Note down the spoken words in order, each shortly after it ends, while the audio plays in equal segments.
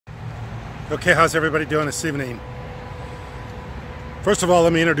Okay, how's everybody doing this evening? First of all,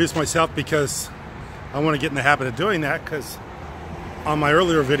 let me introduce myself because I want to get in the habit of doing that, because on my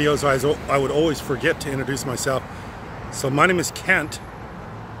earlier videos I would always forget to introduce myself. So my name is Kent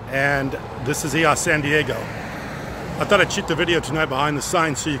and this is EOS San Diego. I thought I'd shoot the video tonight behind the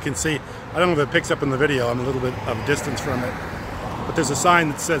sign so you can see. I don't know if it picks up in the video, I'm a little bit of a distance from it. But there's a sign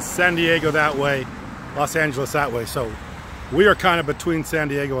that says San Diego that way, Los Angeles that way. So we are kind of between San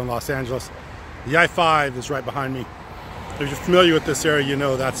Diego and Los Angeles. The I-5 is right behind me. If you're familiar with this area, you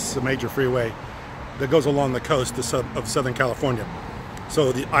know that's a major freeway that goes along the coast of Southern California.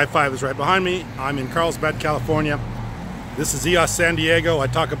 So the I-5 is right behind me. I'm in Carlsbad, California. This is EOS San Diego. I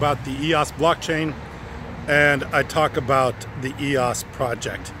talk about the EOS Blockchain and I talk about the EOS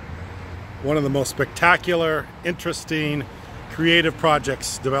project. One of the most spectacular, interesting, creative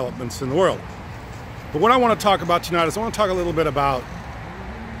projects developments in the world. But what I want to talk about tonight is I want to talk a little bit about,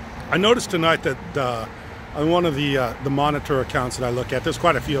 I noticed tonight that on one of the monitor accounts that I look at, there's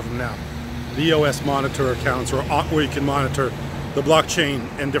quite a few of them now, the EOS monitor accounts, or where you can monitor the blockchain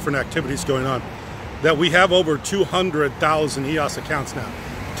and different activities going on, that we have over 200,000 EOS accounts now.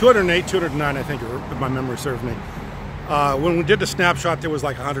 208, 209, I think, if my memory serves me. When we did the snapshot, there was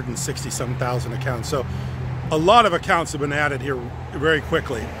like 160-some thousand accounts. So a lot of accounts have been added here very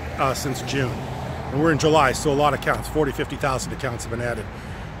quickly since June. And we're in July, so a lot of accounts, 40, 50,000 accounts have been added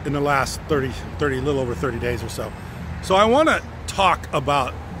in the last a little over 30 days or so. So I want to talk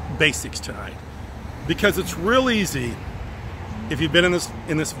about basics tonight, because it's real easy if you've been in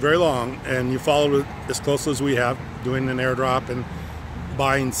this very long and you followed it as closely as we have, doing an airdrop and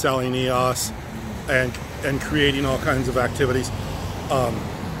buying, selling EOS and creating all kinds of activities.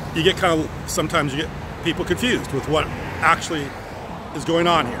 You get sometimes you get people confused with what actually is going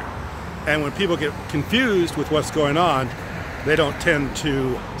on here. And when people get confused with what's going on, they don't tend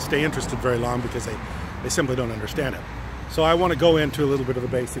to stay interested very long because they simply don't understand it. So I want to go into a little bit of the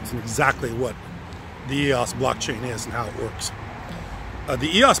basics and exactly what the EOS blockchain is and how it works. The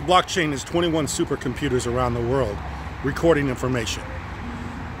EOS blockchain is 21 supercomputers around the world recording information.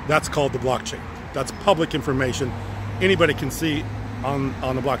 That's called the blockchain. That's public information. Anybody can see on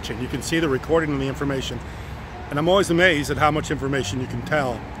the blockchain. You can see the recording of the information. And I'm always amazed at how much information you can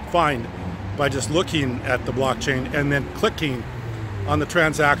find by just looking at the blockchain and then clicking on the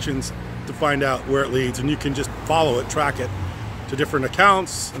transactions to find out where it leads. And you can just follow it, track it to different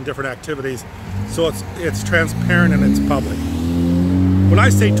accounts and different activities. So it's transparent and it's public. When I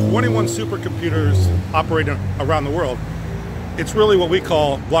say 21 supercomputers operating around the world, it's really what we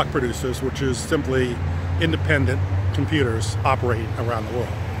call block producers, which is simply independent computers operating around the world.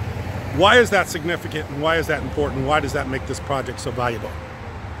 Why is that significant and why is that important? Why does that make this project so valuable?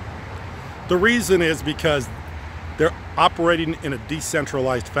 The reason is because they're operating in a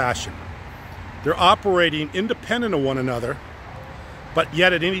decentralized fashion. They're operating independent of one another, but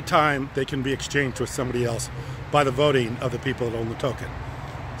yet at any time they can be exchanged with somebody else by the voting of the people that own the token.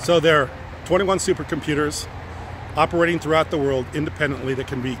 So there are 21 supercomputers operating throughout the world independently that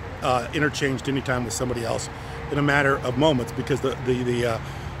can be interchanged anytime with somebody else in a matter of moments, because the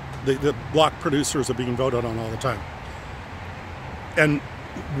block producers are being voted on all the time. And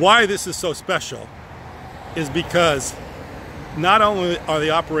why this is so special is because not only are they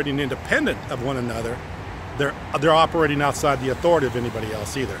operating independent of one another, they're operating outside the authority of anybody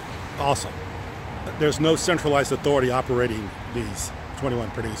else either. Also, there's no centralized authority operating these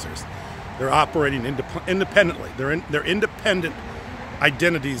 21 producers. They're operating independently. They're independent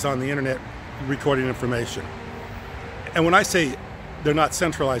identities on the internet recording information. And when I say they're not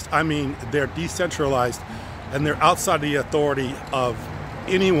centralized, I mean they're decentralized and they're outside the authority of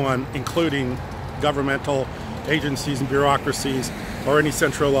anyone, including governmental agencies and bureaucracies or any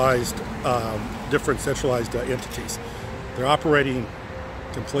centralized, different centralized entities. They're operating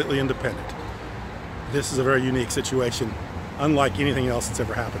completely independent. This is a very unique situation, unlike anything else that's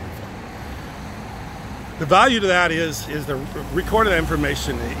ever happened before. The value to that is the recorded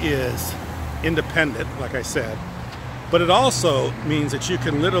information is independent, like I said, but it also means that you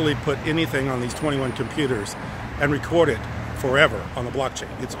can literally put anything on these 21 computers and record it forever on the blockchain.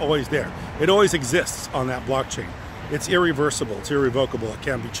 It's always there. It always exists on that blockchain. It's irreversible, it's irrevocable, it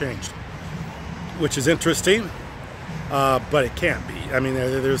can't be changed, which is interesting, but it can't be. I mean,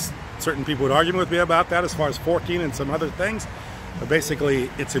 there's certain people would argue with me about that as far as forking and some other things, but basically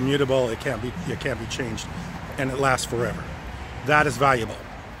it's immutable, it can't be changed, and it lasts forever. That is valuable.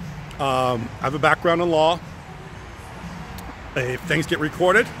 I have a background in law. If things get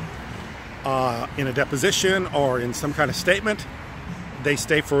recorded in a deposition or in some kind of statement, they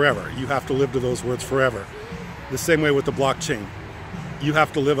stay forever. You have to live to those words forever. The same way with the blockchain. you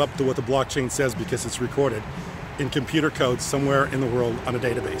have to live up to what the blockchain says because it's recorded in computer code somewhere in the world on a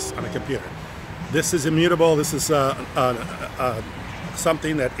database, on a computer. This is immutable. This is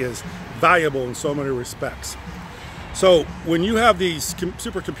something that is valuable in so many respects. So when you have these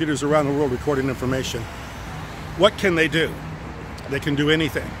supercomputers around the world recording information, what can they do? They can do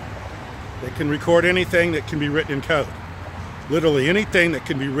anything. They can record anything that can be written in code. Literally anything that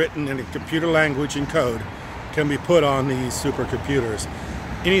can be written in a computer language in code can be put on these supercomputers.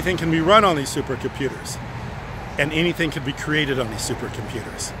 Anything can be run on these supercomputers. And anything can be created on these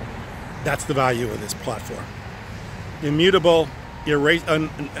supercomputers. That's the value of this platform. Immutable,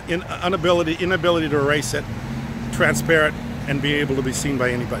 inability to erase it, transparent, and be able to be seen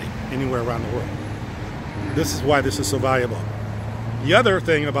by anybody, anywhere around the world. This is why this is so valuable. The other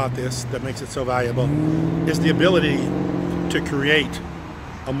thing about this that makes it so valuable is the ability to create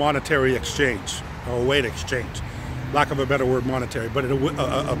a monetary exchange, or a way to exchange. Lack of a better word, monetary, but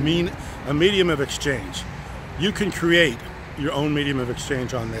a medium of exchange. You can create your own medium of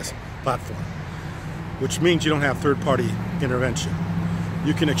exchange on this platform, which means you don't have third-party intervention.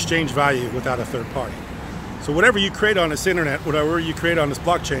 You can exchange value without a third party. So whatever you create on this internet, whatever you create on this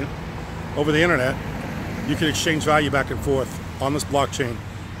blockchain over the internet, you can exchange value back and forth on this blockchain.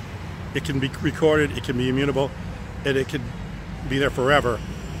 It can be recorded, it can be immutable, and it can be there forever,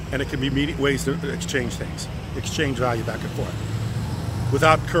 and it can be ways to exchange things, exchange value back and forth.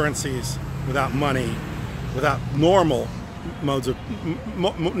 Without currencies, without money, without normal modes of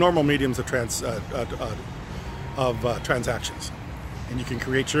normal mediums of transactions, and you can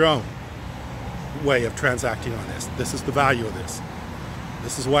create your own way of transacting on this. This is the value of this.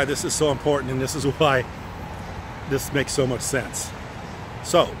 This is why this is so important, and this is why this makes so much sense.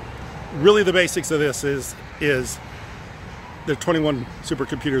 So, really, the basics of this is there are 21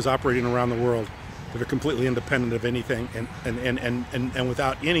 supercomputers operating around the world that are completely independent of anything and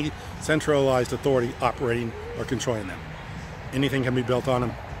without any centralized authority operating or controlling them. Anything can be built on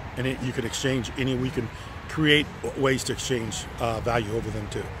them, and you can exchange we can create ways to exchange value over them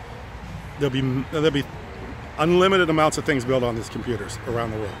too. There'll be unlimited amounts of things built on these computers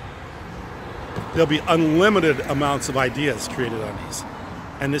around the world. There'll be unlimited amounts of ideas created on these,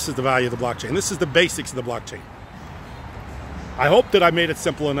 and this is the value of the blockchain. This is the basics of the blockchain. I hope that I made it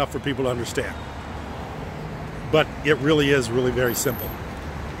simple enough for people to understand. But it really is very simple.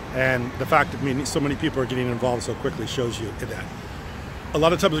 And the fact that so many people are getting involved so quickly shows you that. A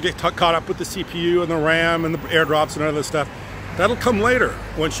lot of times we get caught up with the CPU and the RAM and the airdrops and all this stuff. That'll come later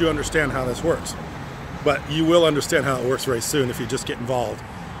once you understand how this works. But you will understand how it works very soon if you just get involved.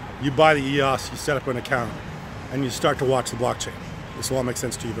 You buy the EOS, you set up an account, and you start to watch the blockchain. This will all make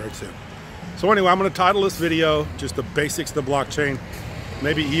sense to you very soon. So anyway, I'm going to title this video just the basics of the blockchain,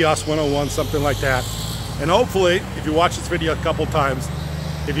 maybe EOS 101, something like that. And hopefully, if you watch this video a couple times,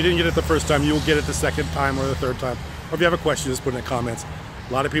 if you didn't get it the first time, you will get it the second time or the third time. Or if you have a question, just put it in the comments.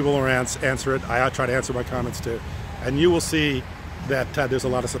 A lot of people will answer it. I try to answer my comments too. And you will see that there's a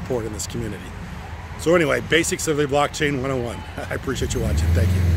lot of support in this community. So anyway, basics of the blockchain 101. I appreciate you watching. Thank you.